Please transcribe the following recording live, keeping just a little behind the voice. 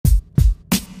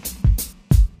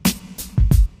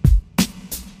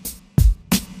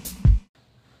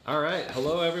All right.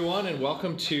 Hello, everyone, and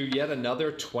welcome to yet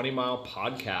another 20 Mile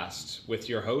podcast with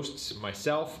your hosts,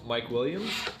 myself, Mike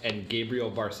Williams, and Gabriel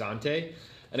Barsante.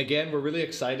 And again, we're really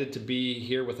excited to be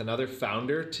here with another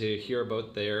founder to hear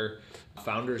about their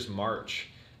Founders March.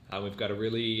 We've got a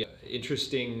really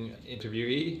interesting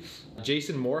interviewee,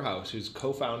 Jason Morehouse, who's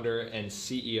co-founder and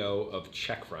CEO of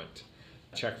Checkfront.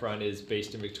 Checkfront is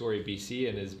based in Victoria, BC,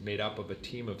 and is made up of a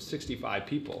team of 65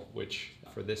 people, which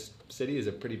for this city is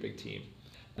a pretty big team.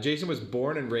 Jason was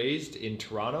born and raised in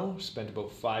Toronto, spent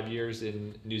about 5 years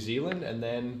in New Zealand, and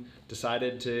then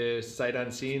decided to sight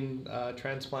unseen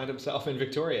transplant himself in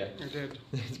Victoria. I did.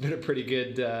 It's been a pretty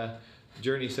good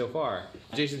journey so far.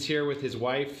 Jason's here with his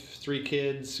wife, 3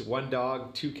 kids, 1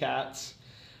 dog, 2 cats,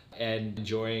 and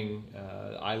enjoying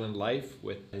island life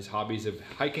with his hobbies of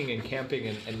hiking and camping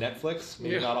and Netflix.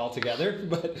 Maybe not all together,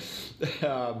 but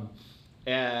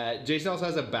Jason also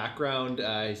has a background.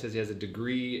 He says he has a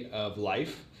degree of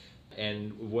life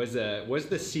and was the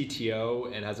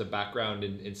CTO and has a background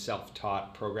in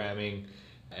self-taught programming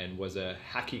and was a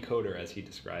hacky coder, as he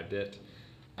described it.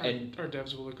 And our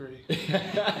devs will agree.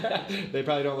 They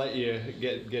probably don't let you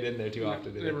get in there too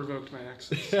often. They revoked my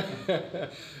access.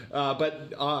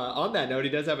 But on that note, he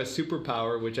does have a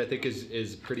superpower, which I think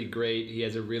is pretty great. He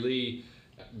has a really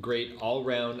great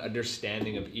all-round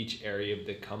understanding of each area of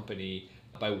the company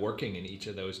by working in each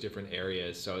of those different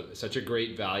areas. So such a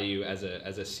great value as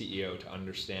a CEO to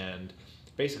understand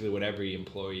basically what every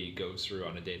employee goes through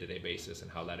on a day-to-day basis and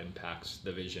how that impacts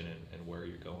the vision and where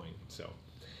you're going. So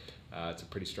it's a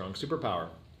pretty strong superpower.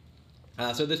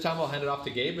 So this time I'll hand it off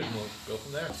to Gabe and we'll go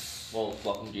from there. Well,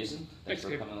 welcome, Jason. Thanks for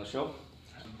coming on the show.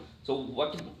 So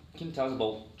what can you tell us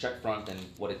about Checkfront and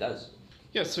what it does?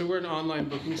 Yeah, so we're an online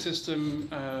booking system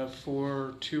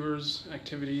for tours,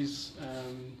 activities,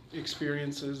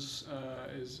 experiences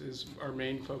is our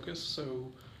main focus. So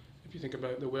if you think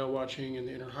about the whale watching in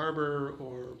the Inner Harbor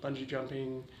or bungee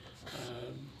jumping,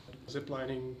 zip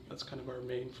lining, that's kind of our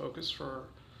main focus for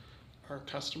our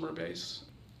customer base.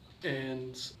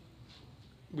 And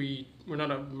we're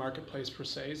not a marketplace per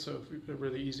se, so a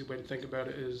really easy way to think about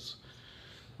it is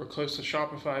we're close to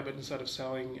Shopify, but instead of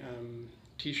selling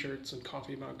T-shirts and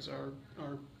coffee mugs, our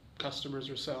customers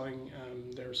are selling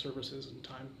their services and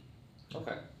time.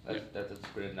 Okay, that's a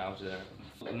great analogy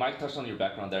there. Mike touched on your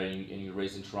background there, and you were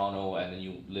raised in Toronto, and then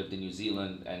you lived in New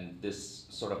Zealand, and this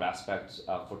sort of aspect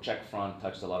for Checkfront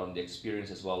touched a lot on the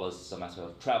experience as well as some aspect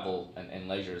of travel and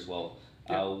leisure as well.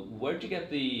 Yeah. Where did you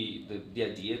get the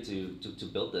idea to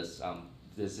build this?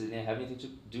 Does it have anything to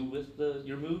do with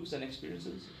your moves and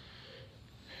experiences?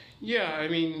 Yeah, I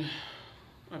mean,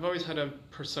 I've always had a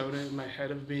persona in my head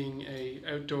of being a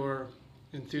outdoor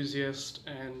enthusiast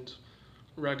and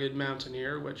rugged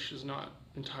mountaineer, which is not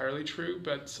entirely true,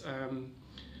 but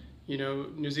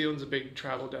New Zealand's a big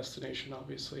travel destination,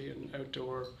 obviously, an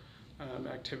outdoor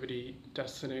activity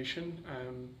destination,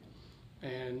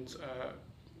 and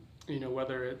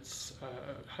whether it's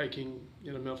hiking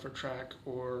Milford Track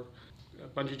or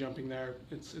bungee jumping there,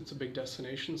 it's a big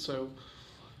destination. So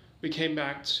we came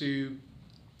back to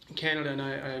Canada, and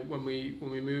I when we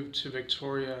moved to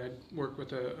Victoria, I worked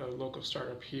with a local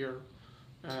startup here,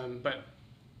 but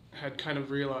had kind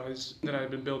of realized that I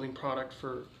had been building product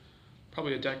for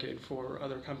probably a decade for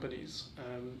other companies.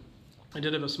 I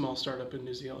did have a small startup in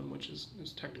New Zealand, which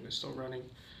is technically still running.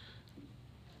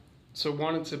 So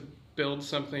wanted to build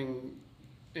something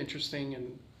interesting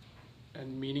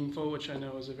and meaningful, which I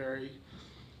know is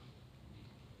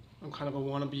I'm kind of a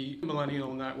wannabe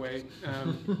millennial in that way.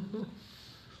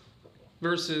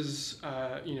 Versus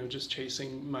just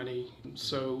chasing money.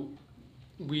 So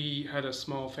we had a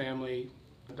small family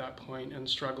at that point and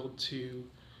struggled to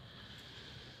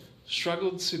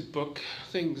book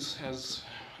things as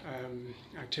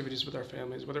activities with our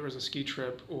families, whether it was a ski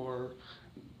trip or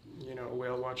a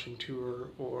whale watching tour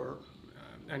or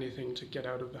anything to get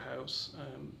out of the house,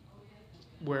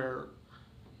 where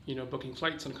booking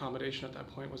flights and accommodation at that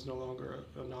point was no longer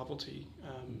a novelty.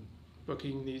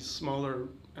 Booking these smaller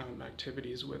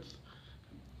activities with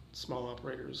small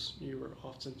operators, you were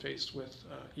often faced with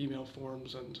email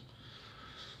forms and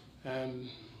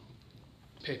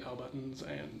PayPal buttons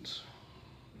and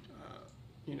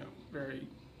very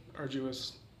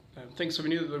arduous things. So we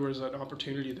knew that there was an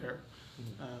opportunity there,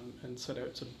 and set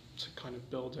out to kind of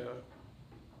build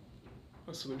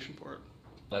a solution for it.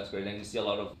 That's great, and you see a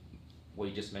lot of what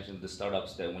you just mentioned, the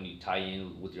startups, that when you tie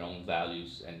in with your own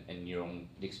values and your own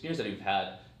the experience that you've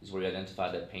had is where you identify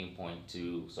that pain point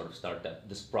to sort of start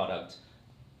this product.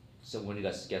 So when did you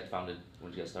guys get founded?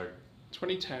 When did you guys start?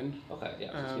 2010. Okay,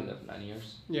 yeah, so it's been 9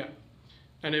 years. Yeah,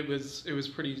 and it was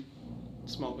pretty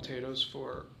small potatoes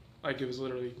for like it was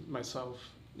literally myself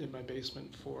in my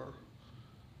basement for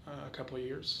a couple of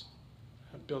years,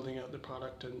 building out the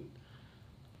product and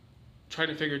trying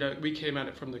to figure it out. We came at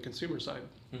it from the consumer side,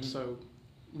 so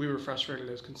we were frustrated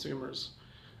as consumers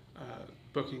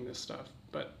booking this stuff,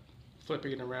 but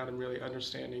flipping it around and really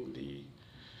understanding the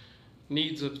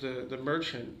needs of the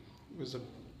merchant was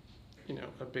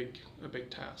a big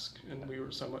task, and we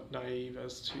were somewhat naive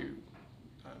as to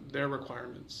their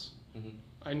requirements.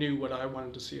 I knew what I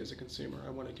wanted to see as a consumer. I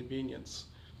wanted convenience,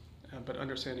 but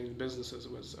understanding the businesses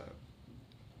was a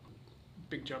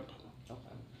big jump.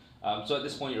 Okay. So at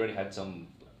this point, you already had some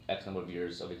X number of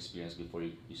years of experience before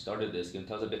you started this. Can you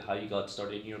tell us a bit how you got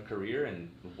started in your career and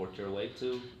worked your way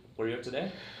to where you are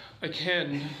today? I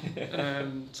can.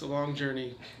 It's a long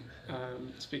journey.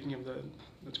 Speaking of the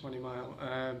 20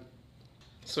 mile.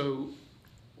 So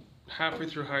halfway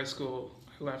through high school,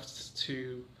 I left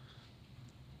to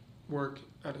work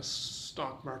at a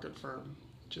stock market firm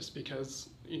just because,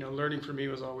 learning for me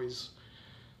was always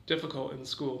difficult in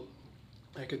school.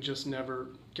 I could just never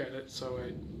get it. So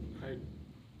I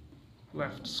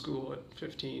left school at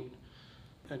 15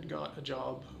 and got a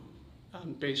job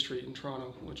on Bay Street in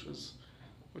Toronto, which was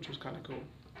kind of cool.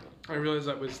 I realized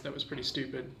that was pretty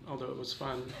stupid, although it was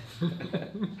fun.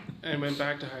 And went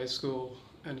back to high school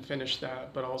and finished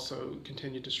that, but also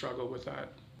continued to struggle with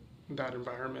that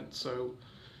environment. So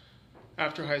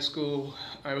after high school,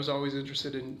 I was always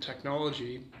interested in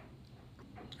technology.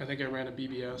 I think I ran a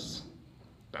BBS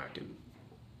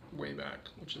way back,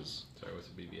 which is... Sorry, what's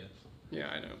a BBS? Yeah,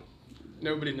 I know.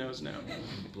 Nobody knows now.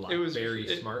 BlackBerry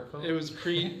smartphone? It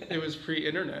was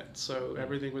pre-internet, so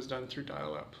everything was done through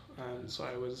dial-up. So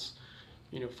I was,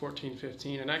 14,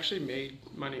 15, and actually made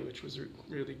money, which was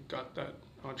really got that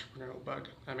entrepreneurial bug.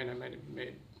 I mean, I might have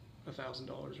made $1,000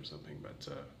 or something, but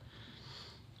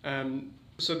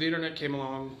so the internet came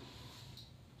along.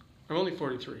 I'm only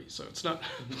 43, so it's not.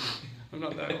 I'm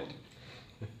not that old.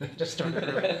 Just started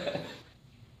early.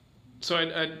 So I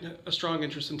had a strong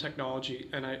interest in technology,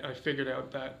 and I figured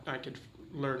out that I could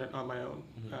learn it on my own.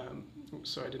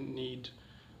 So I didn't need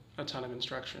a ton of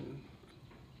instruction.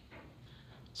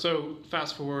 So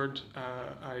fast forward,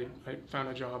 I found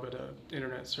a job at an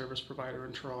internet service provider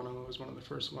in Toronto. It was one of the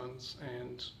first ones,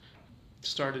 and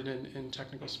started in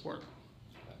technical support.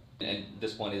 And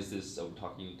this one, is this, we're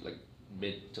talking like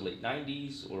mid to late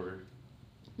 90s or?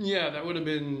 Yeah, that would have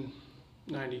been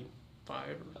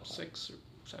 95 or 6 or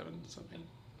 7, something.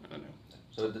 I don't know.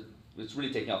 So it's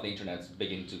really taking off. The internet's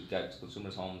beginning to get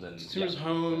consumers' homes and... Consumers'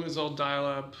 home is all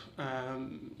dial-up.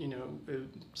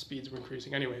 Speeds were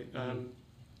increasing. Anyway,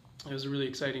 it was a really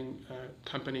exciting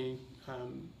company,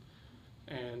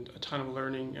 and a ton of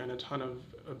learning and a ton of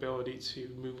ability to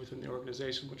move within the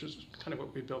organization, which is kind of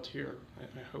what we built here,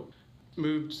 I hope.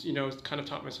 Moved, kind of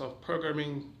taught myself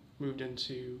programming, moved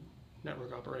into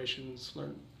network operations,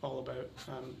 learned all about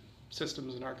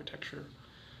systems and architecture.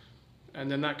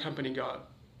 And then that company got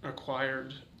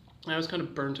acquired. I was kind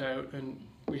of burnt out, and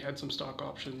we had some stock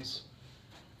options,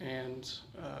 and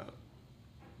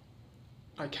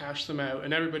I cashed them out,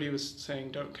 and everybody was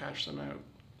saying don't cash them out.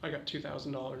 I got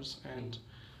 $2,000 and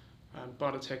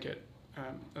bought a ticket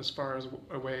as far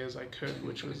away as I could,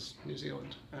 which was New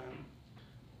Zealand.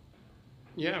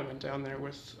 I went down there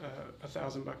with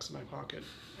 $1,000 in my pocket,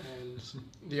 and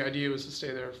the idea was to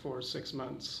stay there for 6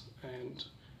 months, and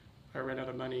I ran out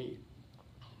of money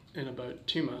in about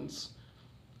 2 months,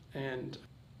 and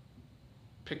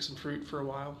picked some fruit for a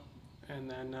while, and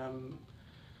then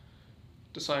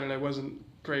decided I wasn't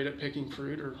great at picking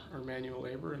fruit or manual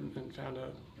labor, and found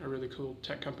a really cool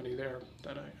tech company there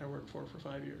that I worked for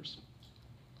 5 years.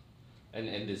 And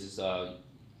this is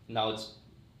now it's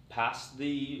past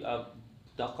the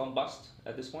dot-com bust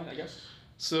at this point, I guess?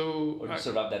 So or you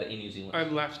survived that in New Zealand? I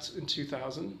left in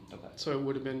 2000, okay. So it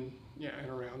would have been in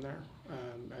around there,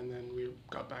 and then we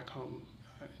got back home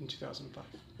in 2005.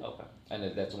 Okay,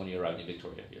 and that's when you arrived in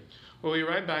Victoria here? Well, we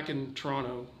arrived back in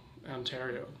Toronto,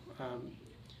 Ontario,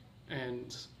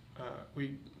 and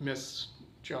we missed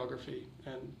geography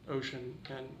and ocean,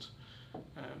 and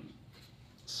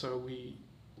so we...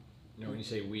 When you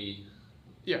say we...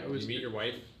 Yeah, it was... Did you meet your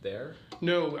wife there?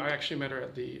 No, I actually met her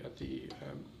at the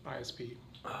ISP.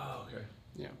 Oh, okay.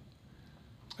 Yeah,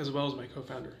 as well as my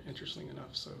co-founder, interestingly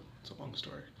enough. So it's a long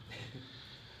story.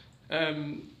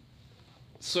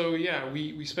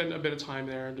 We spent a bit of time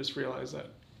there and just realized that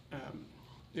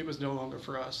it was no longer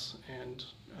for us. And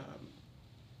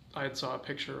I had saw a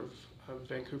picture of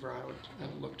Vancouver Island,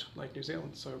 and it looked like New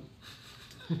Zealand. So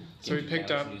we picked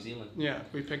up. New Zealand. Yeah,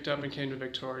 we picked up and came to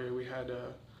Victoria. We had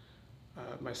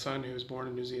my son, who was born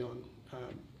in New Zealand,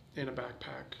 in a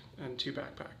backpack and 2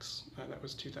 backpacks. That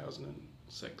was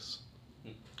 2006.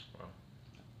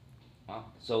 Wow.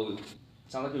 So it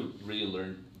sounds like you really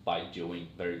learned by doing,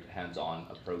 very hands-on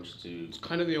approach to. It's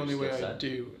kind of the only way skill I set.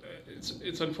 do.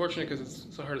 It's unfortunate because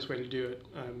it's the hardest way to do it.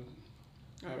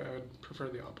 I would prefer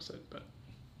the opposite, but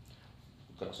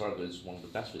Sort of is one of the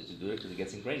best ways to do it because it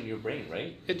gets ingrained in your brain,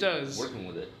 right? it does. Working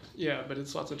with it. Yeah, but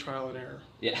it's lots of trial and error.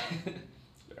 Yeah.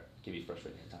 Fair. Can be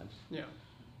frustrating at times. Yeah.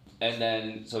 And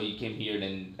then, so you came here,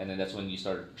 and then that's when you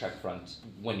started Checkfront,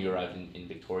 when you arrived in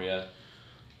Victoria.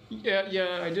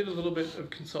 Yeah, I did a little bit of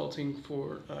consulting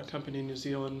for a company in New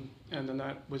Zealand, and then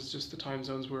that was just the time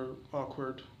zones were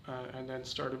awkward, and then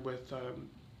started with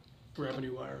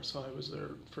Revenue Wire. So I was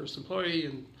their first employee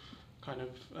and kind of,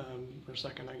 or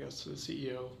second, I guess, the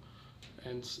CEO,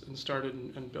 and started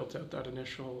and built out that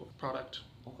initial product.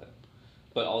 Okay.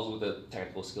 But also with a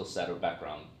technical skill set or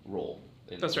background role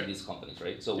in these companies,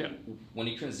 right? So when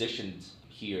you transitioned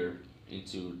here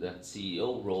into that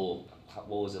CEO role,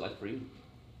 what was it like for you?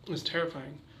 It was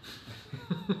terrifying.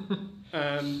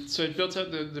 So I built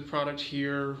out the product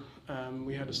here.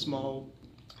 We had a small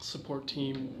support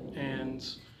team, and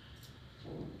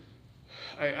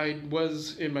I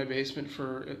was in my basement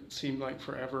for, it seemed like,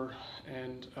 forever,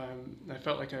 and I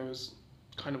felt like I was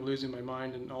kind of losing my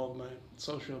mind and all of my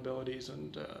social abilities,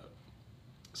 and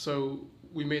so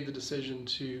we made the decision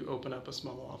to open up a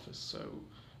small office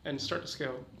and start to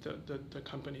scale the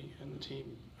company and the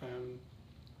team.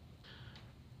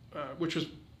 Which was,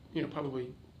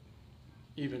 probably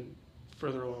even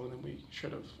further along than we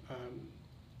should have,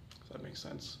 if that makes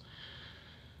sense.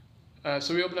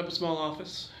 So we opened up a small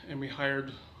office, and we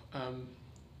hired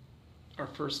our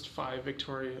first 5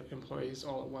 Victoria employees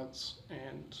all at once,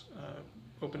 and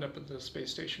opened up at the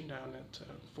space station down at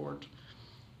Fort.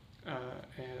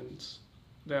 And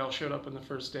they all showed up on the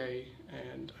first day,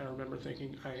 and I remember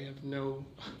thinking, I have no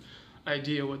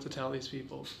idea what to tell these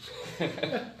people.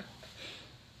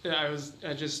 Yeah,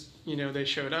 they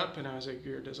showed up, and I was like,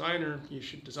 you're a designer, you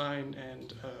should design,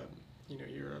 and,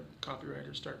 you're a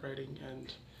copywriter, start writing,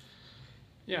 and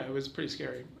yeah, it was pretty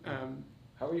scary.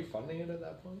 How were you funding it at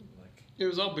that point? It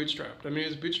was all bootstrapped. I mean, it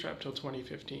was bootstrapped till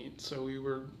 2015, so we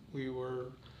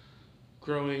were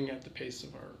growing at the pace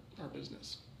of our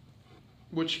business,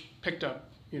 which picked up,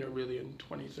 really in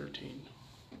 2013.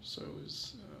 So it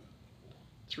was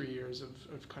 3 years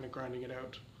of kind of grinding it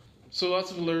out. So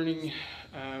lots of learning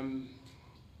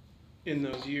in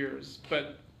those years,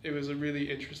 but it was a really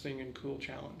interesting and cool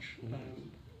challenge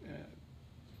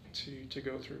to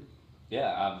go through.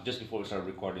 Yeah, just before we started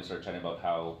recording, we started chatting about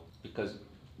how, because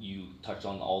you touch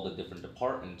on all the different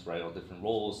departments, right, all different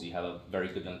roles, you have a very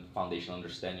good foundational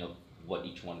understanding of what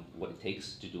it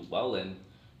takes to do well. And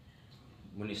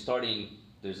when you're starting,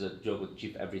 there's a joke with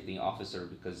chief everything officer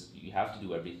because you have to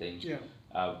do everything. Yeah.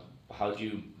 How do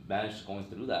you manage going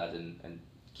through that and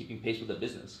keeping pace with the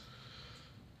business?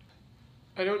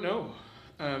 I don't know.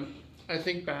 I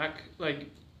think back, I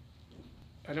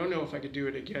don't know if I could do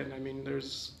it again. I mean,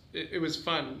 it was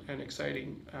fun and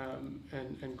exciting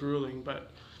and grueling,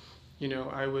 but,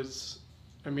 I was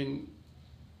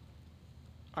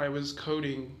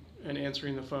coding and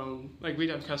answering the phone. We'd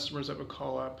have customers that would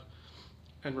call up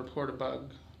and report a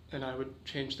bug, and I would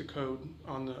change the code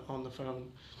on the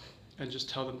phone and just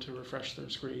tell them to refresh their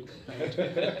screen.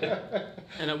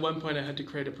 And at one point I had to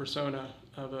create a persona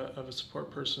of a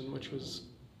support person, which was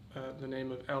the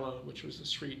name of Ella, which was the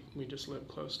street we just lived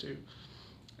close to.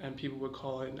 And people would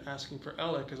call in asking for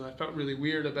Ella because I felt really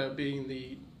weird about being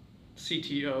the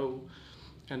CTO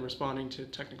and responding to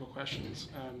technical questions.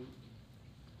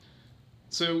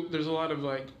 So there's a lot of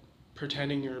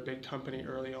pretending you're a big company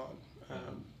early on,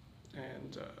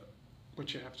 and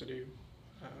what you have to do.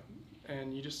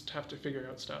 And you just have to figure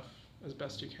out stuff as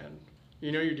best you can.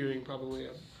 You're doing probably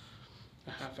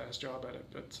a half-assed job at it,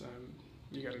 but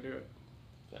you got to do it.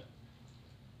 Yeah.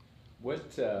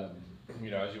 What,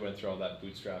 as you went through all that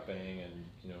bootstrapping and,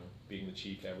 being the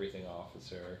chief everything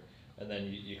officer, and then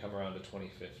you come around to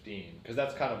 2015, because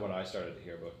that's kind of when I started to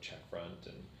hear about Checkfront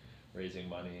and raising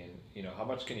money, and, how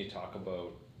much can you talk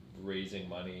about raising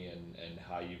money and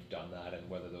how you've done that, and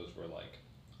whether those were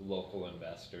local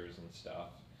investors and stuff,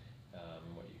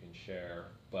 what you can share,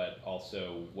 but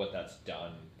also what that's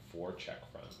done for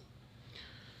Checkfront.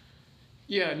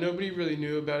 Yeah, nobody really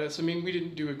knew about it. So, we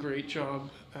didn't do a great job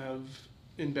of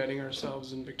embedding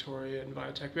ourselves in Victoria and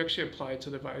Viatech. We actually applied to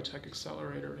the Viatech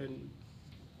Accelerator in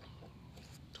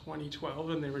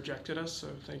 2012, and they rejected us, so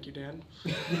thank you, Dan.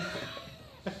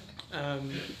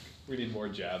 We need more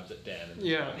jabs at Dan in this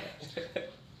yeah.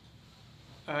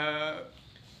 podcast.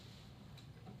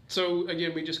 So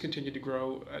again, we just continued to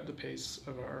grow at the pace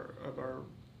of our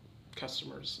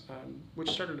customers, which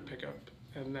started to pick up.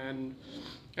 And then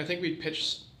I think we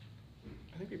pitched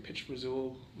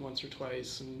Risoul once or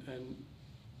twice, and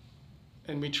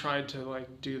we tried to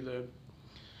like do the,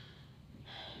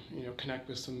 connect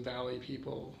with some Valley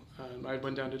people. I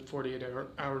went down to 48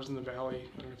 hours in the Valley.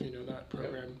 I don't know if you know that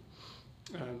program.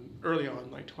 Early on,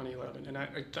 like 2011, and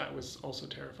that was also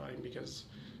terrifying because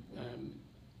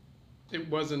it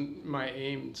wasn't my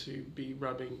aim to be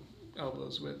rubbing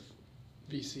elbows with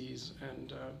VCs,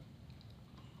 and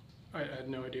I had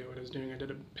no idea what I was doing. I did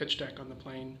a pitch deck on the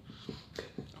plane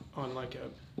on like a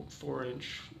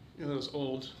 4-inch, those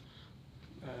old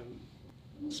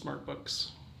smart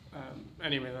books.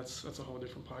 Anyway, that's a whole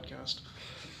different podcast.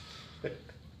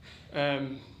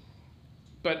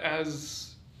 But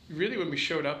as really when we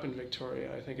showed up in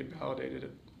Victoria, I think it validated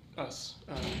us.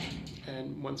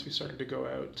 And once we started to go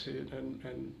out to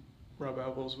and rub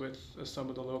elbows with some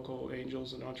of the local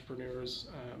angels and entrepreneurs,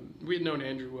 we had known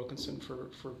Andrew Wilkinson for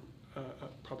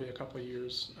probably a couple of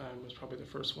years. Was probably the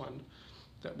first one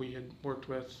that we had worked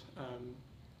with.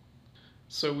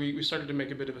 So we started to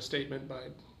make a bit of a statement by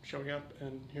showing up,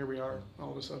 and here we are.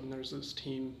 All of a sudden, there's this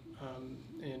team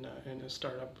in a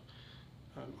startup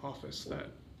office that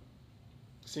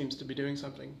seems to be doing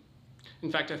something.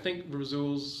 In fact, I think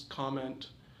Risoul's comment,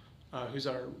 who's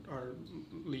our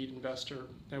lead investor,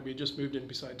 that we just moved in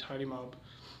beside Tidymob,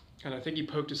 and I think he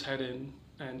poked his head in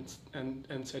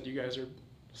and said, "You guys are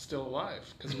still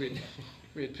alive," because we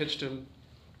had pitched him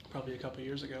probably a couple of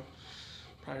years ago.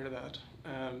 Prior to that,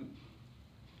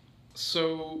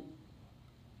 so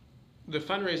the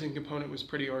fundraising component was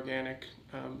pretty organic.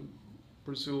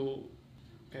 Risoul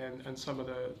and some of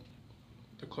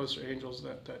the closer angels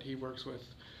that he works with,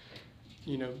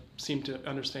 seem to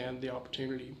understand the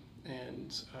opportunity,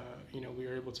 and we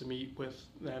were able to meet with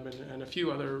them and a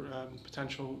few other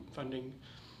potential funding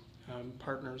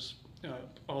partners,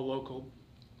 all local,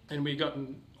 and we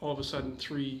gotten all of a sudden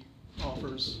 3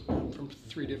 offers from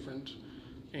 3 different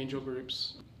angel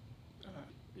groups,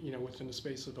 within the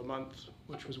space of a month,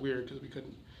 which was weird because we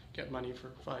couldn't get money for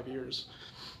 5 years.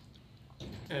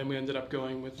 And we ended up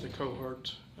going with the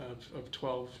cohort of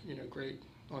 12, great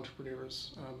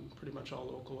entrepreneurs, pretty much all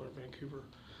local or Vancouver,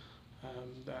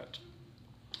 that,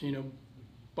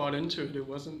 bought into it. It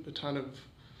wasn't a ton of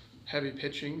heavy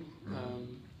pitching.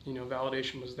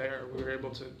 Validation was there. We were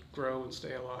able to grow and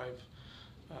stay alive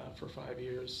for 5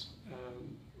 years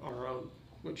on our own,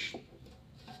 which,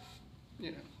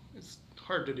 it's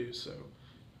hard to do. So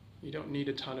you don't need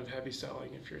a ton of heavy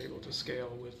selling if you're able to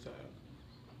scale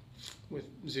with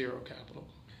zero capital.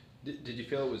 Did you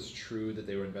feel it was true that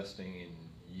they were investing in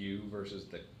you versus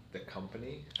the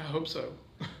company? I hope so.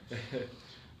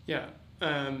 Yeah.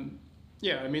 I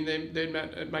mean, they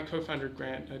met. My co-founder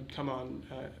Grant had come on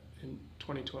in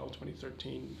 2012,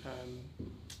 2013.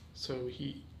 So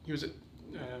he was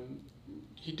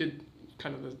he did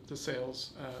kind of the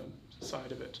sales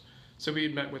side of it. So we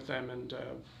had met with them, and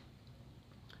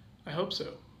I hope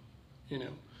so.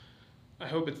 I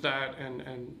hope it's that,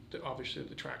 and obviously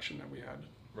the traction that we had.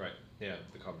 Right. Yeah.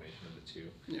 The combination of the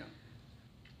two. Yeah.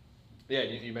 Yeah.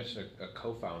 You mentioned a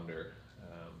co-founder.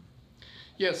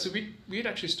 Yeah. So we had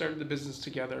actually started the business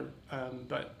together,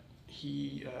 but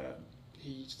he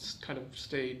kind of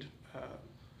stayed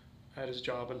at his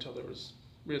job until there was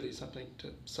really something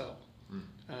to sell.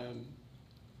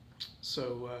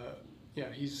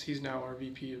 He's now our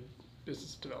VP of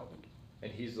Business Development.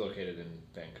 And he's located in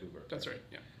Vancouver. That's right.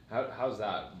 Yeah. How's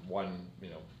that working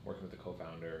with the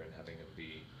co-founder and having it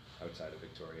be outside of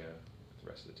Victoria with the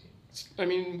rest of the team? I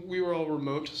mean, we were all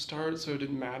remote to start, so it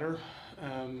didn't matter.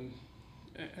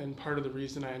 And part of the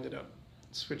reason I ended up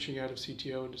switching out of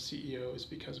CTO into CEO is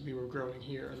because we were growing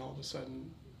here, and all of a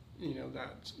sudden,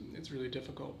 that it's really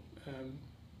difficult.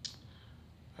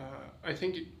 I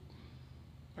think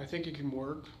it can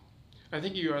work. I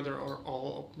think you either are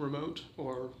all remote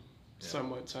or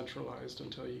somewhat centralized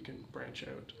until you can branch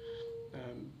out.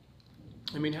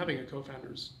 I mean, having a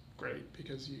co-founder is great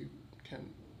because you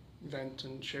can vent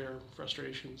and share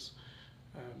frustrations,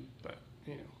 but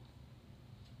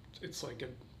it's like a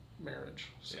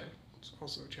marriage, so it's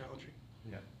also challenging.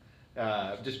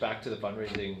 Yeah. Just back to the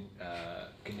fundraising,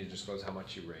 can you disclose how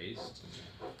much you raised?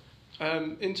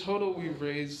 In total, we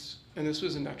raised, and this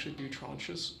was in actually 2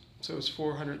 tranches, so it was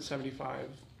 475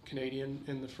 Canadian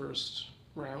in the first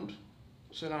round.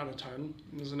 So not a ton.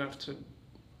 It was enough to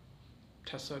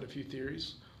test out a few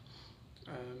theories.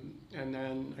 And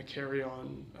then a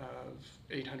carry-on of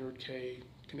 800K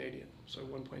Canadian, so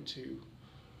 1.2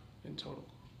 in total.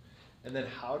 And then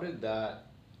how did that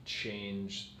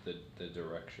change the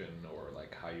direction or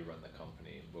like how you run the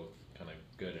company, both kind of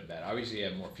good and bad? Obviously you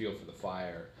have more fuel for the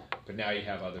fire, but now you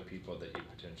have other people that you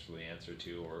potentially answer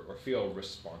to or feel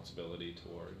responsibility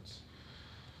towards.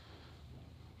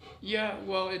 Yeah,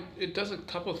 well, it does a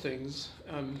couple things.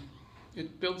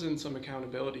 It builds in some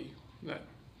accountability that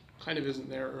kind of isn't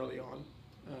there early on.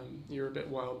 You're a bit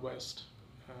Wild West.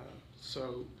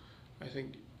 So I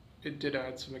think it did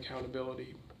add some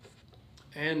accountability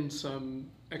and some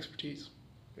expertise,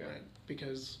 Yeah. right?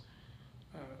 Because,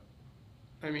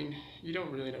 I mean, you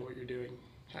don't really know what you're doing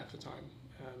half the time.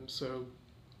 So,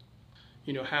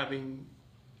 having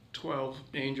 12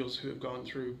 angels who have gone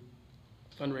through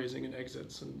fundraising and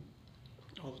exits and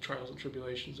all the trials and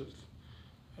tribulations of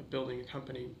building a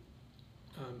company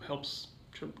helps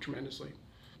tremendously.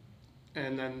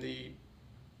 And then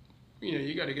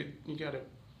you got to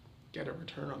get a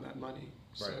return on that money.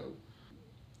 Right.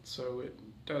 So it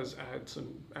does add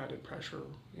some added pressure,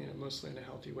 mostly in a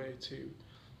healthy way, to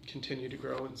continue to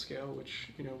grow and scale,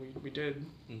 which we did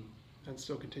and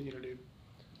still continue to do.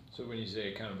 So when you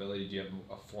say accountability, do you have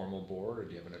a formal board or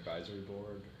do you have an advisory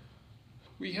board?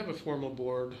 We have a formal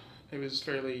board. It was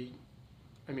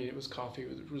it was coffee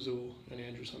with Razul and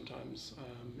Andrew sometimes,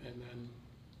 and then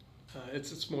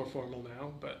it's more formal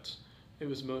now, but it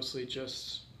was mostly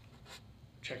just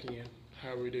checking in.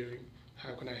 How are we doing?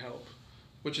 How can I help?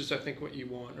 Which is, I think, what you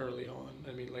want early on.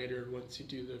 I mean, later, once you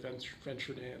do the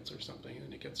venture dance or something,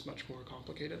 then it gets much more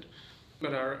complicated.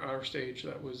 But our stage,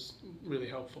 that was really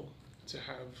helpful to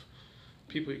have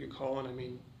people you could call on. I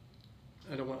mean,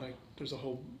 I don't want, there's a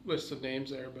whole list of names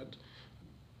there, but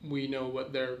we know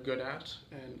what they're good at,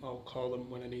 and I'll call them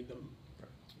when I need them,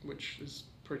 which is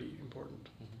pretty important.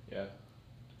 Yeah,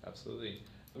 absolutely.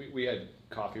 We had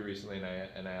coffee recently,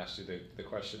 and I asked you the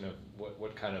question of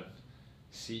what kind of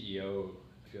CEO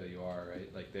feel you are,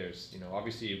 right? Like there's,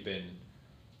 obviously you've been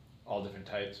all different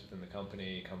types within the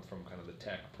company, come from kind of the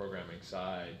tech programming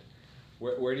side.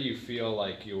 Where do you feel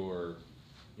like you're,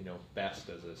 best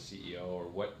as a CEO, or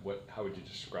how would you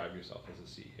describe yourself as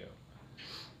a CEO?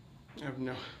 I have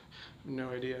no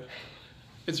idea.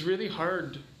 It's really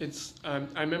hard. It's I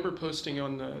remember posting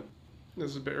this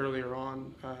is a bit earlier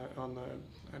on I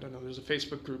don't know, there's a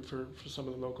Facebook group for some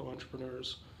of the local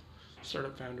entrepreneurs,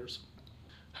 startup founders.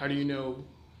 How do you know?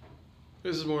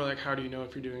 This is more like, how do you know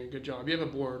if you're doing a good job? You have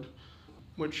a board,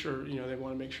 which are, they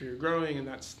want to make sure you're growing, and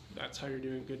that's how you're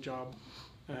doing a good job.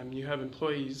 You have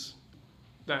employees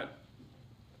that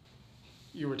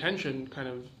your retention kind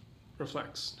of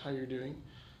reflects how you're doing,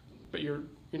 but you're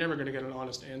never going to get an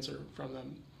honest answer from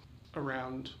them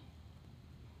around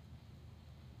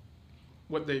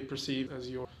what they perceive as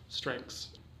your strengths,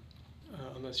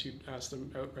 unless you ask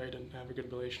them outright and have a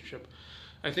good relationship.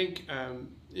 I think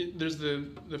there's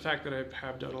the fact that I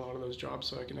have done a lot of those jobs,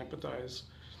 so I can empathize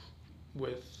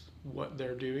with what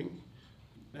they're doing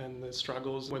and the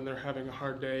struggles when they're having a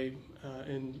hard day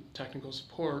in technical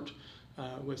support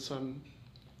with some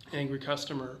angry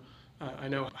customer. I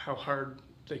know how hard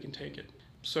they can take it.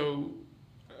 So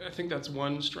I think that's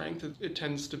one strength. It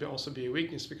tends to also be a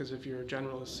weakness, because if you're a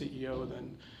generalist CEO,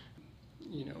 then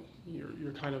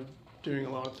you're kind of doing a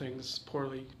lot of things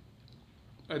poorly.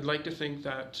 I'd like to think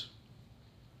that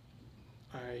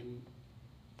I'm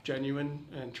genuine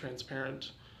and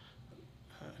transparent,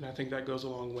 and I think that goes a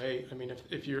long way. I mean,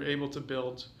 if you're able to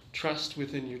build trust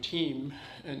within your team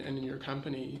and in your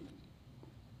company,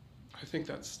 I think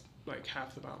that's like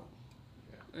half the battle.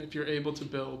 Yeah. If you're able to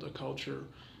build a culture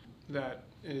that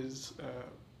is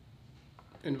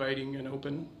inviting and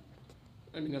open,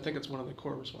 I think it's one of the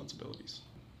core responsibilities.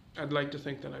 I'd like to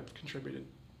think that I've contributed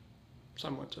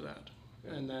somewhat to that.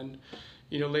 Yeah. And then,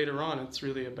 later on, it's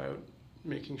really about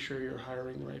making sure you're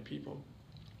hiring the right people.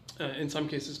 In some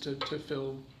cases, to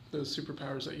fill those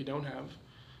superpowers that you don't have,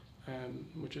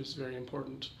 which is very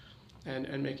important,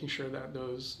 and making sure that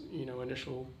those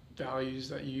initial values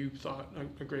that you thought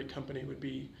a great company would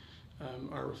be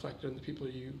are reflected in the people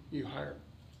you hire.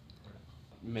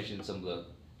 You mentioned some of the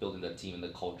building that team and the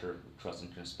culture, trust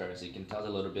and transparency. Can you tell us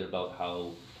a little bit about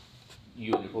how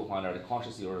you and your co-founder are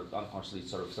consciously or unconsciously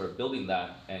sort of building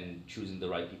that and choosing the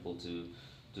right people to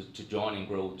join and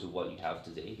grow to what you have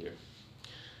today here?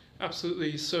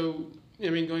 Absolutely. So,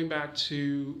 going back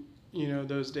to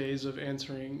those days of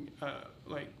answering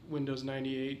like Windows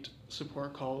 98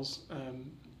 support calls,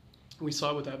 we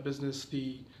saw with that business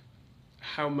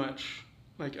how much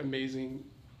amazing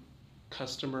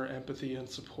customer empathy and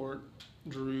support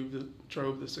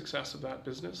drove the success of that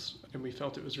business, and we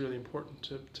felt it was really important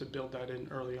to build that in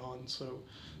early on. So,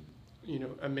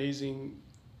 amazing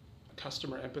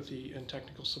customer empathy and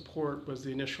technical support was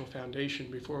the initial foundation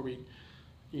before we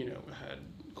had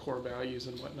core values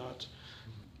and whatnot.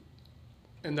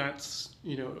 And that's,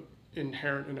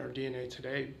 inherent in our DNA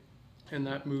today. And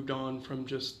that moved on from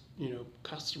just,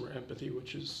 customer empathy,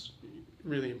 which is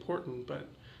really important, but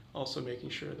also making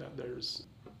sure that there's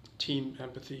team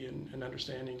empathy and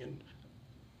understanding. And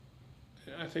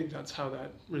I think that's how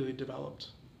that really developed,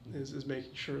 is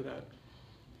making sure that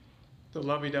the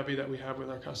lovey-dovey that we have with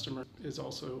our customer is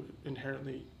also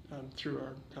inherently through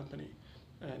our company.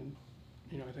 And,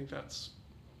 I think that's,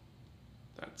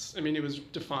 it was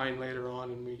defined later on,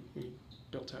 and we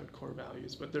built out core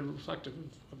values, but they're reflective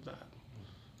of that.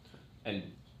 And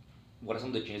what are some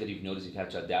of the changes that you've noticed you've had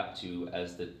to adapt to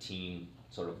as the team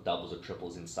sort of doubles or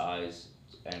triples in size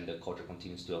and the culture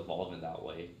continues to evolve in that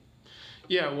way?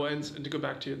 Yeah, well, and to go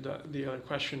back to the other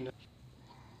question,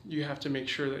 you have to make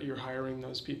sure that you're hiring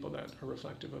those people that are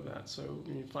reflective of that. So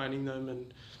finding them,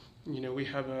 and we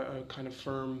have a kind of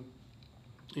firm,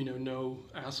 no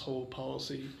asshole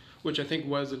policy, which I think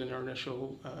was in our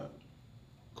initial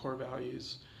core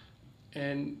values.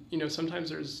 And sometimes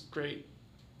there's great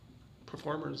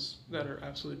performers that are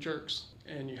absolute jerks,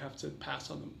 and you have to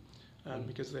pass on them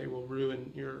because they will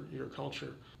ruin your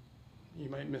culture. You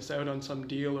might miss out on some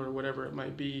deal or whatever it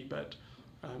might be, but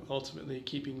ultimately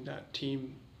keeping that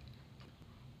team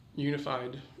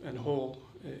unified and whole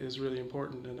is really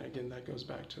important. And again, that goes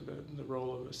back to the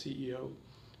role of a CEO.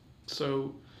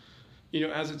 So,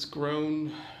 as it's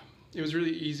grown, it was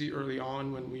really easy early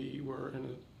on when we were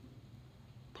in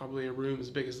probably a room as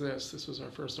big as this. This was our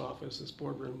first office, this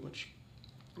boardroom, which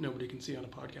nobody can see on a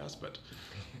podcast, but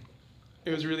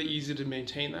it was really easy to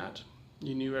maintain that.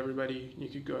 You knew everybody, you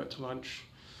could go out to lunch,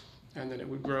 and then it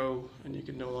would grow, and you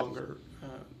could no longer,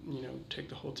 take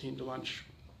the whole team to lunch.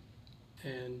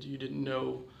 And you didn't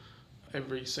know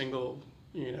every single,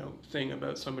 thing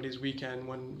about somebody's weekend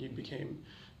when you became,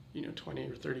 20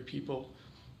 or 30 people.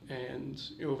 And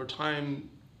over time,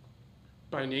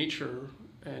 by nature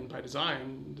and by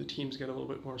design, the teams get a little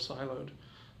bit more siloed,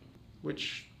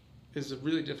 which is a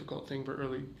really difficult thing for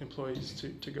early employees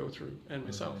to go through, and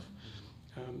myself.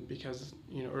 Because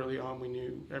early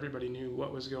on everybody knew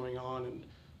what was going on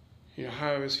and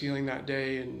how I was feeling that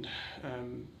day, and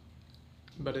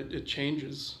but it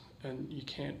changes, and you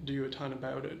can't do a ton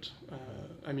about it.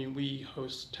 We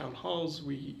host town halls.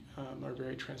 We are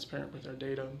very transparent with our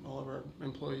data. All of our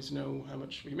employees know how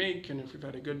much we make and if we've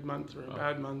had a good month or a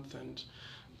bad month, and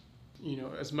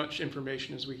as much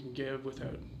information as we can give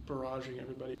without barraging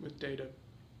everybody with data.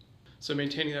 So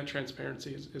maintaining that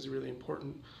transparency is really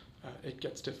important. It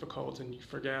gets difficult, and you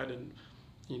forget, and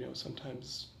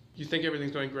sometimes you think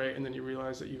everything's going great, and then you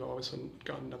realize that you've always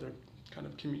got another kind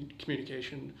of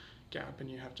communication gap, and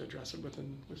you have to address it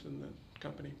within the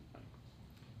company.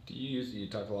 You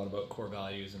talked a lot about core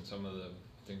values and some of the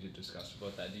things you discussed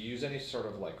about that. Do you use any sort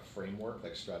of framework,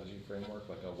 strategy framework,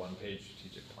 like a one-page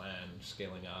strategic plan,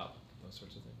 scaling up, those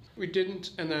sorts of things? We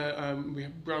didn't, and we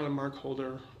brought in Mark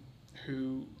Holder,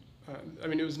 who,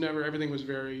 it was never, everything was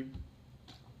very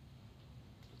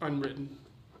unwritten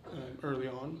early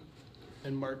on,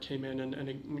 and Mark came in,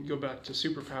 and we go back to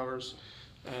superpowers.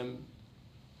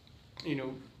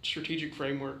 Strategic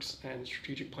frameworks and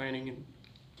strategic planning and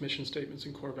mission statements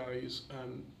and core values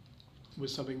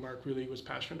was something Mark really was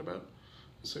passionate about.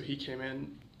 So he came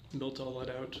in, built all that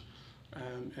out,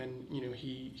 and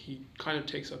he kind of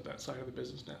takes up that side of the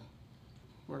business now,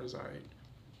 whereas I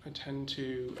tend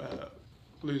to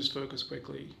lose focus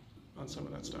quickly on some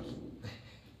of that stuff.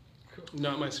 Cool.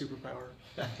 Not my superpower.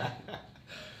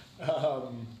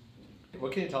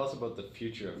 What can you tell us about the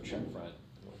future of Checkfront?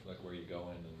 Where you're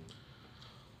going? And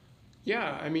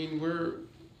yeah,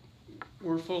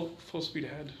 we're full speed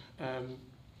ahead.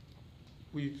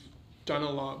 We've done a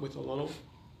lot with a little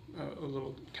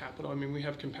capital. We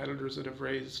have competitors that have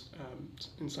raised,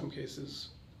 in some cases,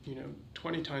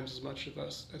 20 times as much of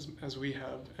us as we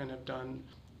have, and have done,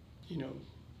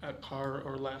 at par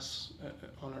or less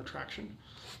on our traction.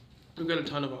 We've got a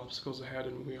ton of obstacles ahead,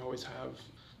 and we always have.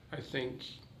 I think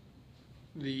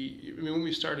when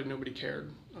we started, nobody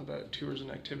cared about tours and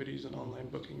activities and online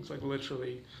bookings.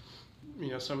 Literally,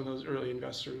 some of those early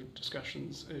investor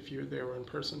discussions, if they were in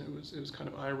person, it was kind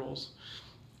of eye rolls.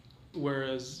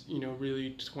 Whereas,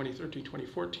 really 2013,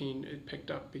 2014, it picked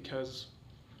up because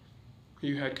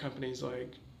you had companies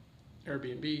like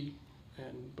Airbnb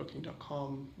and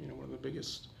Booking.com, one of the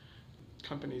biggest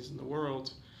companies in the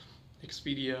world,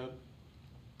 Expedia,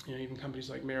 even companies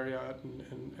like Marriott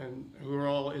and who are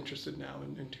all interested now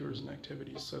in tours and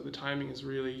activities. So the timing is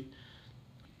really,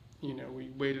 we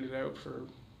waited it out for,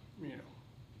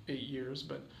 8 years,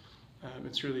 but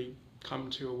it's really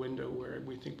come to a window where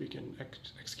we think we can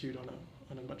execute on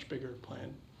on a much bigger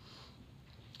plan.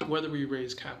 Whether we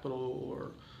raise capital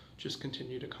or just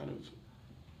continue to kind of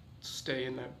stay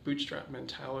in that bootstrap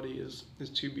mentality is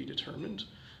to be determined.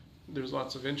 There's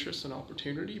lots of interest and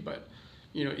opportunity, but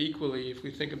equally, if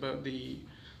we think about the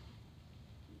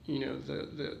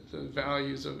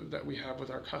values that we have with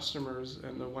our customers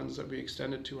and the ones that we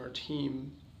extended to our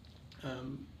team,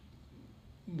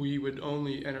 we would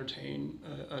only entertain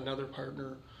another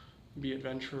partner, be it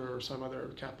venture or some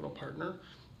other capital partner,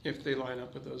 if they line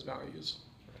up with those values.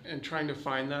 And trying to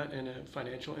find that in a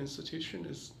financial institution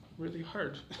is really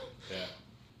hard. Yeah.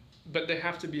 But they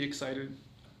have to be excited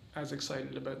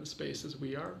about the space as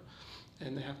we are,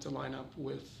 and they have to line up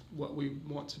with what we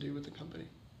want to do with the company.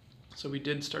 So we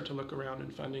did start to look around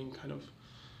in funding kind of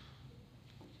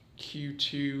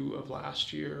Q2 of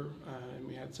last year, and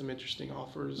we had some interesting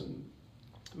offers,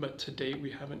 but to date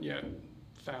we haven't yet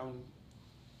found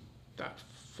that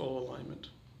full alignment.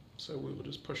 So we will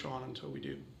just push on until we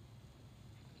do.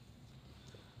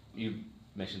 You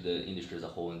mentioned the industry as a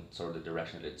whole and sort of the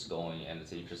direction that it's going, and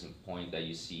it's an interesting point that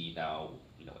you see now,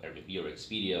 Airbnb or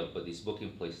Expedia, but these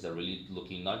booking places are really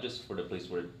looking not just for the place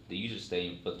where the users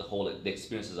stay, but the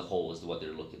experience as a whole is what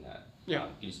they're looking at. Yeah.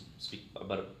 Can you speak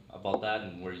about that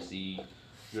and where you see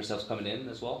yourselves coming in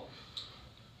as well?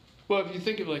 Well, if you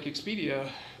think of like Expedia,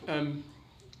 when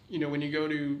you go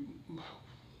to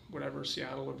whatever,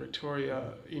 Seattle or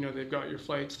Victoria, they've got your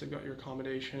flights, they've got your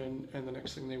accommodation, and the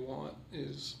next thing they want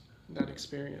is that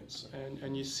experience.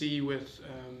 And you see with,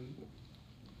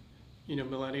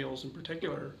 millennials in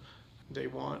particular, they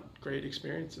want great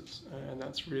experiences. And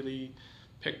that's really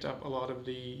picked up a lot of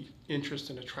the interest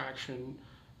and attraction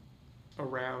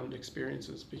around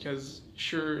experiences. Because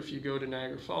sure, if you go to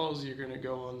Niagara Falls, you're going to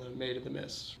go on the Maid of the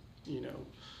Mist,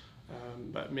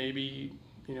 but maybe,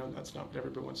 that's not what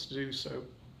everybody wants to do. So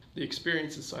the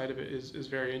experiences side of it is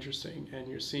very interesting, and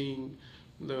you're seeing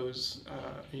those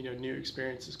new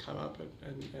experiences come up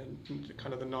and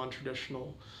kind of the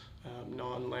non-traditional,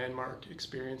 non-landmark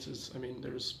experiences. I mean,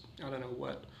 there's, I don't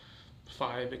know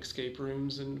 5 escape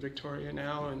rooms in Victoria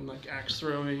now, and like axe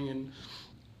throwing, and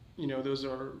those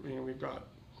are, we've got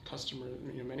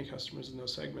many customers in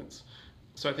those segments.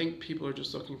 So I think people are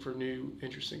just looking for new,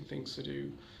 interesting things to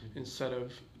do instead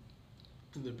of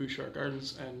the Bouchard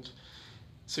Gardens, and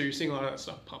so you're seeing a lot of that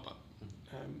stuff pop up,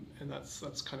 and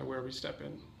that's kind of where we step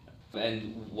in.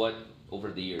 And what,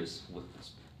 over the years,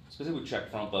 especially with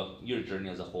Checkfront, but your journey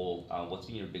as a whole, what's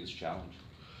been your biggest challenge?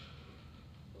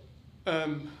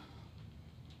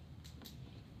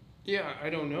 Yeah, I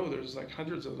don't know. There's like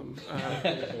hundreds of them.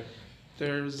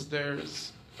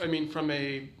 I mean, from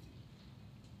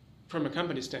a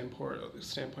company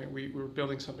standpoint, we were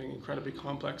building something incredibly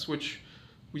complex, which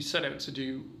we set out to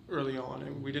do early on,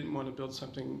 and we didn't want to build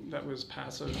something that was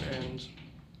passive, and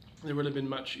there would have been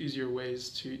much easier ways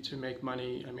to make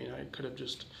money. I mean, I could have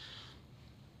just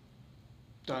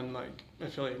done like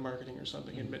affiliate marketing or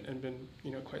something and been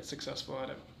quite successful at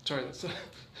it. Sorry,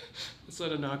 that's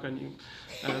not a knock on you.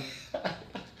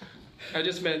 I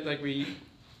just meant like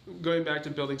going back to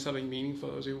building something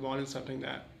meaningful, is we wanted something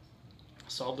that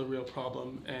solved a real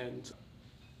problem and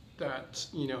that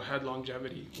had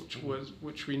longevity,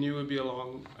 which we knew would be a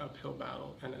long uphill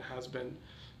battle, and it has been.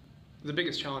 The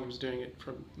biggest challenge was doing it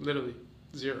from literally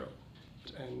zero,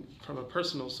 and from a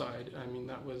personal side, I mean,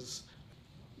 that was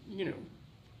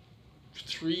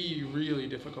 3 really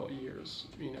difficult years,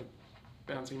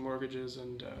 bouncing mortgages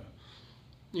and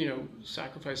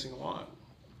sacrificing a lot,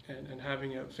 and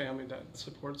having a family that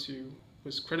supports you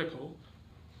was critical,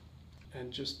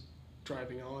 and just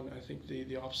driving on. I think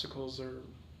the obstacles are.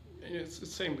 It's the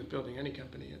same with building any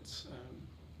company. It's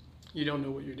you don't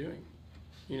know what you're doing,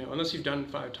 unless you've done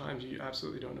it 5 times. You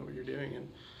absolutely don't know what you're doing, and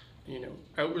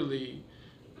outwardly,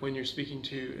 when you're speaking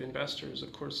to investors,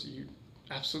 of course you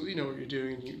absolutely know what you're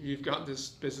doing. You've got this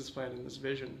business plan and this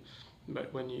vision,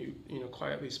 but when you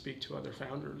quietly speak to other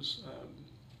founders,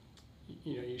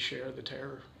 you share the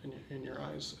terror in your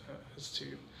eyes as to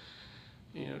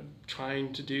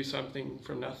trying to do something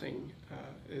from nothing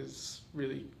is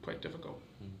really quite difficult.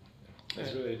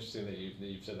 It's really interesting that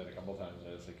you've said that a couple times.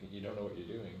 It's like you don't know what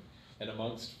you're doing, and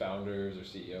amongst founders or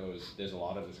CEOs, there's a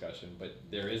lot of discussion, but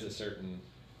there is a certain,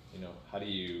 how do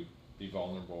you be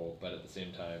vulnerable, but at the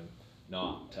same time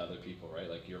not to other people, right?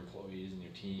 Like your employees and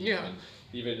your team, Yeah. and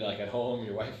even like at home,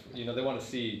 your wife. They want to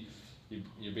see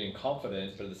you're being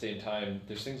confident, but at the same time,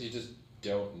 there's things you just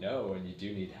don't know, and you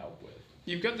do need help with.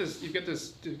 You've got this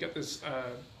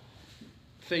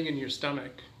thing in your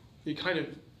stomach. You kind of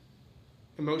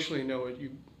emotionally know what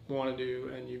you want to do,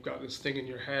 and you've got this thing in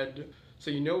your head,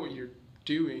 so you know what you're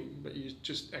doing, but you're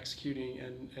just executing,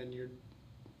 and you're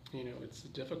it's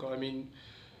difficult. I mean,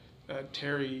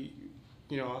 Terry,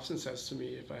 often says to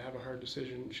me, if I have a hard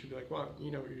decision, she'll be like, "Well,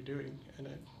 you know what you're doing," and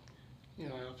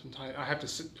I have to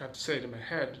say it in my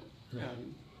head.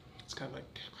 It's kind of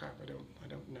like, crap, I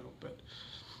don't know, but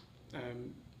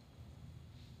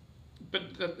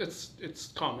it's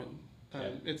common.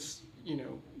 It's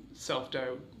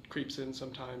self-doubt creeps in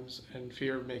sometimes, and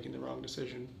fear of making the wrong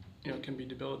decision, can be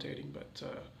debilitating, but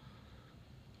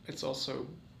it's also,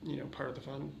 part of the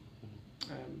fun,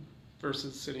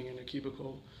 versus sitting in a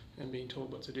cubicle and being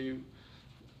told what to do,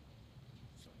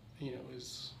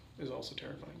 is also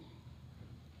terrifying.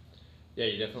 Yeah,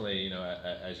 you definitely,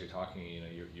 as you're talking,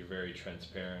 you're very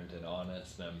transparent and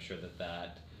honest, and I'm sure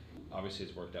that obviously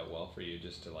has worked out well for you,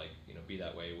 just to be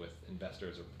that way with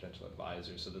investors or potential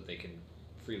advisors, so that they can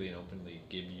freely and openly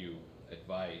give you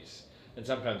advice. And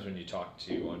sometimes when you talk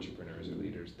to entrepreneurs or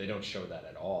leaders, they don't show that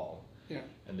at all. Yeah.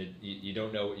 And you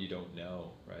don't know what you don't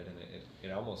know, right? And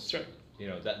it almost, sure.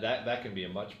 That can be a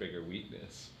much bigger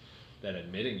weakness than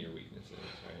admitting your weaknesses,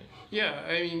 right? Yeah,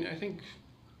 I mean, I think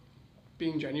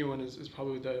being genuine is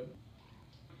probably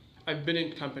I've been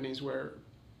in companies where,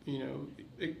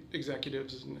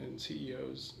 executives and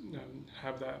CEOs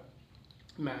have that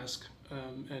mask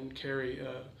and carry,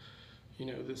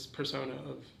 this persona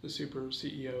of the super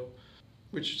CEO,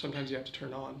 which sometimes you have to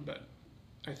turn on. But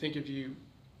I think if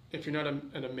you're not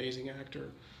an amazing actor,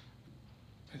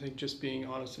 I think just being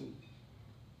honest and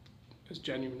as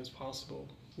genuine as possible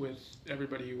with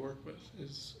everybody you work with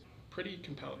is pretty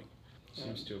compelling.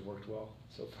 Seems to have worked well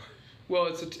so far. Well,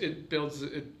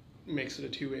 it makes it a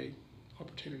two-way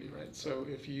opportunity, right? So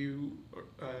if you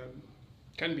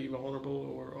can be vulnerable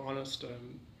or honest,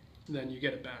 then you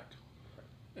get it back,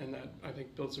 and that, I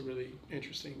think, builds a really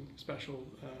interesting, special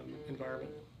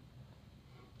environment.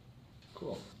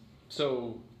 Cool.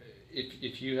 So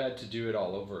if you had to do it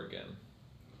all over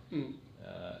again,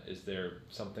 is there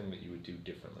something that you would do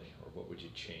differently, or what would you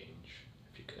change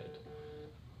if you could,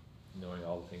 knowing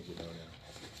all the things you know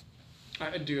now?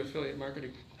 I'd do affiliate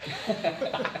marketing.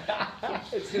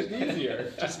 It's just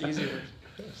easier. Just easier.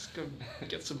 Just go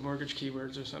get some mortgage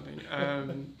keywords or something.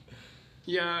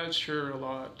 Yeah, sure, a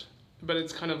lot. But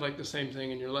it's kind of like the same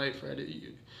thing in your life, right?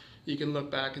 You can look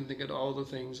back and think of all the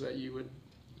things that you would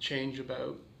change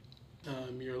about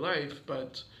your life,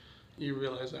 but you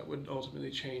realize that would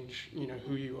ultimately change,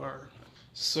 who you are.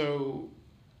 So,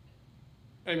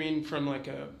 I mean, from like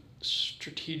a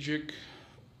strategic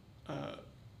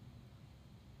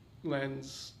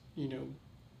lens,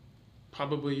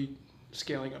 probably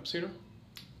scaling up sooner,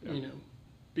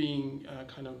 being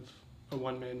kind of a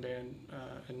one-man band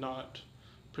and not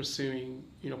pursuing,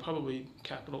 probably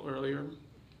capital earlier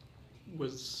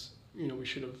was, we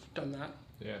should have done that.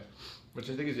 Yeah, which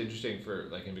I think is interesting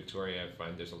for, in Victoria, I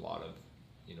find there's a lot of,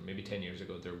 maybe 10 years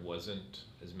ago there wasn't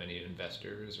as many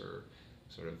investors or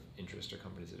sort of interest or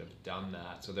companies that have done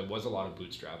that. So there was a lot of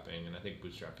bootstrapping, and I think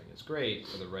bootstrapping is great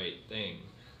for the right thing.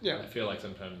 Yeah. I feel like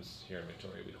sometimes here in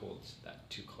Victoria we hold that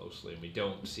too closely, and we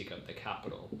don't seek out the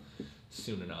capital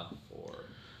soon enough or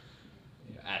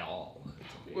at all.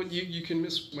 Well, you can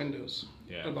miss windows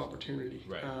of opportunity.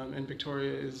 Right. And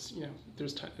Victoria is,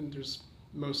 there's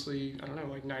mostly,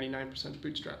 99%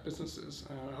 bootstrap businesses.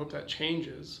 I hope that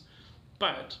changes.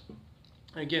 But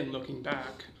again, looking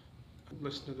back,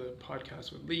 listen to the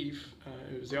podcast with Leaf,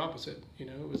 it was the opposite.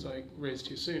 It was like raised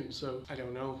too soon. So I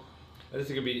don't know. I just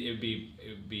think it would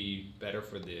be better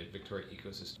for the Victoria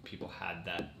ecosystem if people had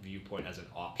that viewpoint as an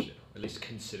option, or at least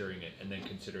considering it, and then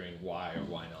considering why or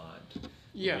why not.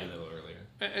 Yeah. Maybe a little earlier.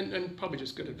 And probably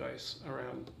just good advice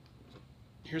around,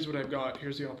 here's what I've got,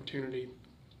 here's the opportunity,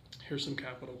 here's some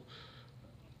capital.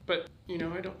 But I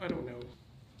don't know.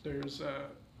 There's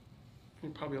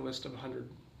probably a list of 100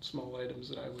 small items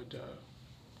that I would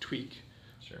tweak.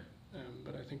 Sure.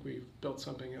 But I think we've built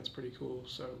something that's pretty cool,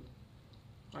 so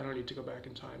I don't need to go back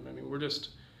in time. I mean, we're just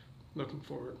looking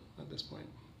forward at this point.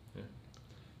 Yeah.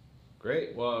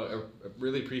 Great. Well, I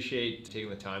really appreciate taking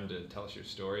the time to tell us your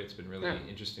story. It's been really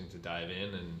interesting to dive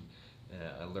in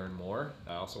and learn more.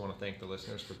 I also want to thank the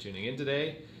listeners for tuning in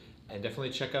today. And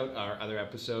definitely check out our other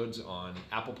episodes on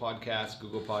Apple Podcasts,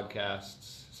 Google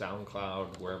Podcasts,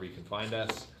 SoundCloud, wherever you can find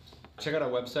us. Check out our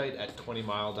website at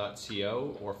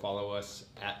 20mile.co or follow us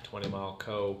at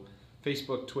 20mileco,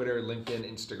 Facebook, Twitter,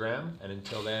 LinkedIn, Instagram. And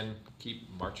until then, keep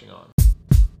marching on.